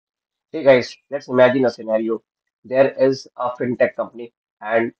Hey guys, let's imagine a scenario. There is a fintech company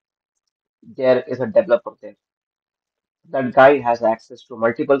and there is a developer there. That guy has access to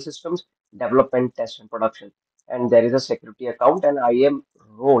multiple systems, development, test, and production. And there is a security account and IAM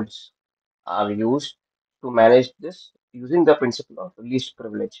roles are used to manage this using the principle of least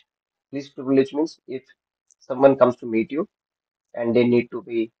privilege. Least privilege means if someone comes to meet you and they need to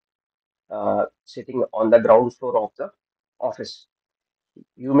be sitting on the ground floor of the office.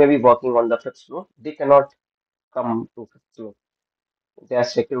 You may be working on the fifth floor. They cannot come to fifth floor. Their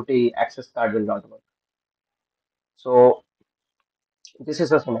security access card will not work. So this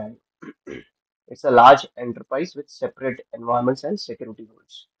is a scenario. It's a large enterprise with separate environments and security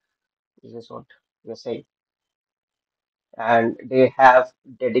rules. This is what we're saying. And they have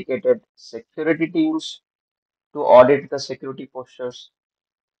dedicated security teams to audit the security postures.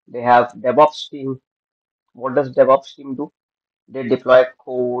 They have DevOps team. What does DevOps team do? They deploy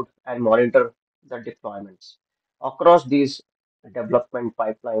code and monitor the deployments across these development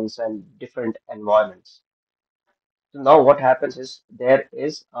pipelines and different environments. So now what happens is there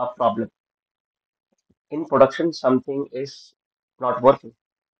is a problem in production, something is not working,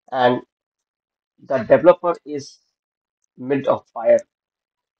 and the developer is mid of fire.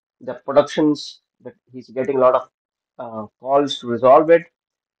 The productions that he's getting a lot of calls to resolve it.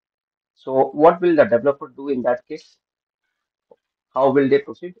 So what will the developer do in that case? How will they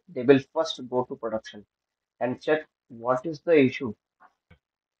proceed? They will first go to production and check what is the issue.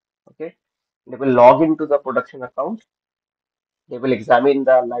 Okay, they will log into the production account. They will examine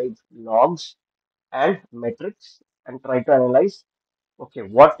the live logs and metrics and try to analyze. Okay,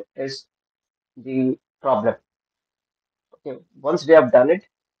 what is the problem? Okay, once they have done it,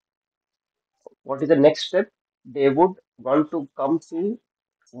 what is the next step? They would want to come to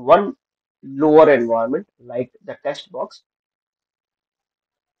one lower environment like the test box,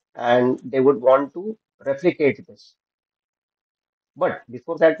 and they would want to replicate this. But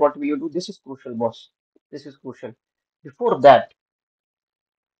before that, what will you do? This is crucial, boss. This is crucial. Before that,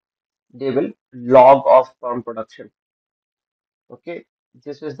 they will log off from production. Okay,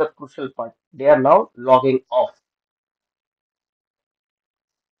 this is the crucial part. They are now logging off.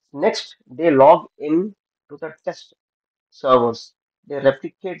 Next, they log in to the test servers. They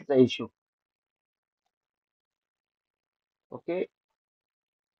replicate the issue. Okay,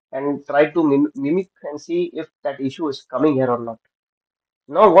 and try to mimic and see if that issue is coming here or not.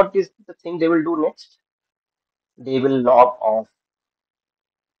 Now, what is the thing they will do next? They will log off.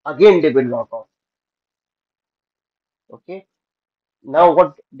 Again, they will log off. Okay. Now,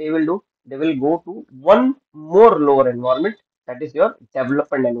 what they will do? They will go to one more lower environment, that is your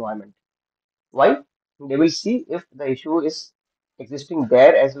development environment. Why? They will see if the issue is existing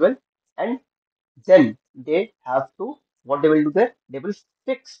there as well, and then they have to, what they will do there? They will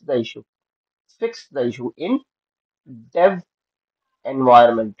fix the issue. Fix the issue in dev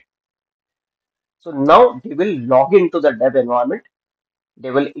environment. So now they will log into the dev environment.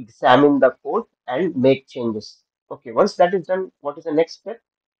 They will examine the code and make changes. Okay, once that is done, what is the next step?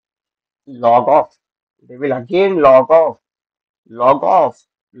 Log off. They will again log off, log off,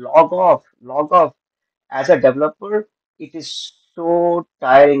 log off, log off. As a developer, it is so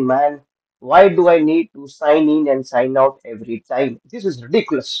tiring, man. Why do I need to sign in and sign out every time? This is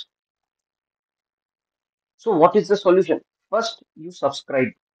ridiculous. So what is the solution? First, you subscribe.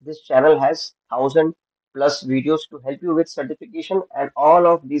 This channel has 1,000+ videos to help you with certification and all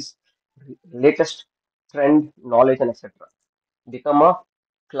of these latest trend knowledge and etc. Become a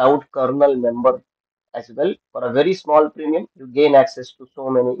cloud kernel member as well. For a very small premium, you gain access to so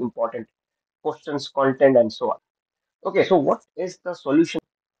many important questions, content, and so on. Okay, so what is the solution?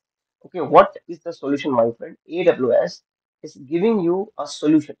 Okay, what is the solution, my friend? AWS is giving you a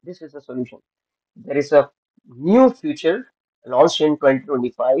solution. This is the solution. There is a new feature launched in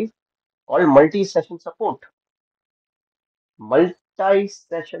 2025 called multi-session support.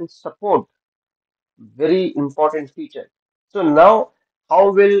 Multi-session support, very important feature. So now,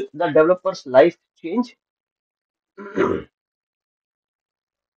 how will the developer's life change?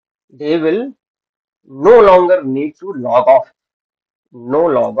 They will no longer need to log off, no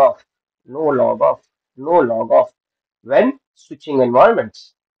log off, no log off, no log off when switching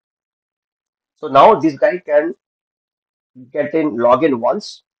environments. So now this guy can get in, log in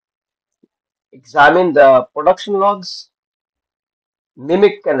once, examine the production logs,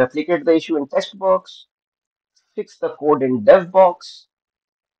 mimic and replicate the issue in test box, fix the code in dev box.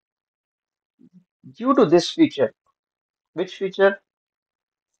 Due to this feature, which feature?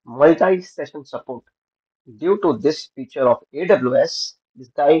 Multi-session support. Due to this feature of AWS, this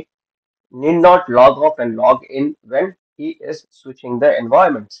guy need not log off and log in when he is switching the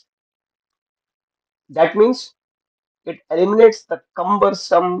environments. That means it eliminates the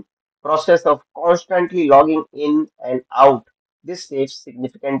cumbersome process of constantly logging in and out. This saves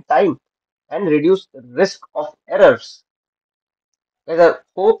significant time and reduce the risk of errors. Guys, I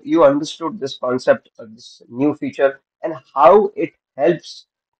hope you understood this concept of this new feature and how it helps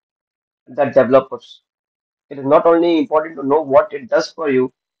the developers. It is not only important to know what it does for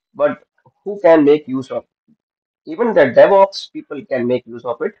you, but who can make use of it. Even the DevOps people can make use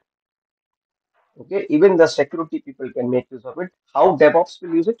of it. Okay, even the security people can make use of it. How DevOps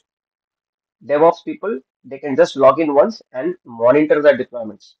will use it? DevOps people, they can just log in once and monitor the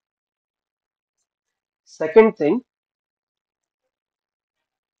deployments. Second thing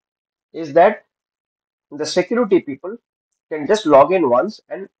is that the security people can just log in once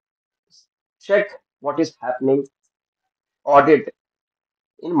and check what is happening, audit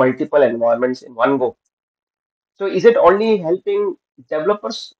in multiple environments in one go. So is it only helping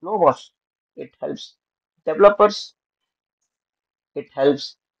developers? No, boss. It helps developers, it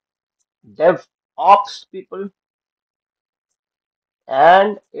helps dev ops people,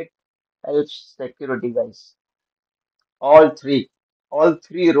 and it helps security guys. All three. All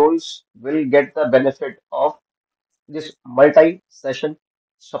three roles will get the benefit of this multi-session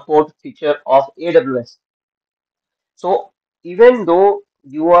support feature of AWS. So even though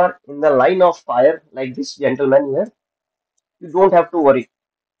you are in the line of fire like this gentleman here, you don't have to worry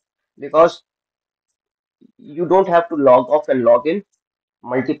because you don't have to log off and log in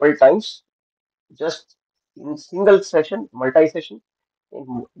multiple times. Just in single session, multi-session,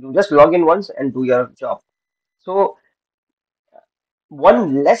 you just log in once and do your job. So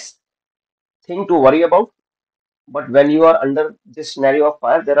one less thing to worry about. But when you are under this scenario of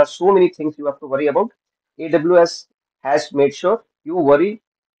fire, there are so many things you have to worry about. AWS has made sure you worry,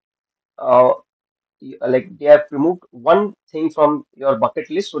 uh, like they have removed one thing from your bucket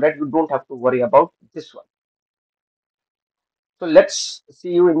list so that you don't have to worry about this one. So let's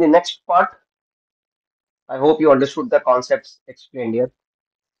see you in the next part. I hope you understood the concepts explained here.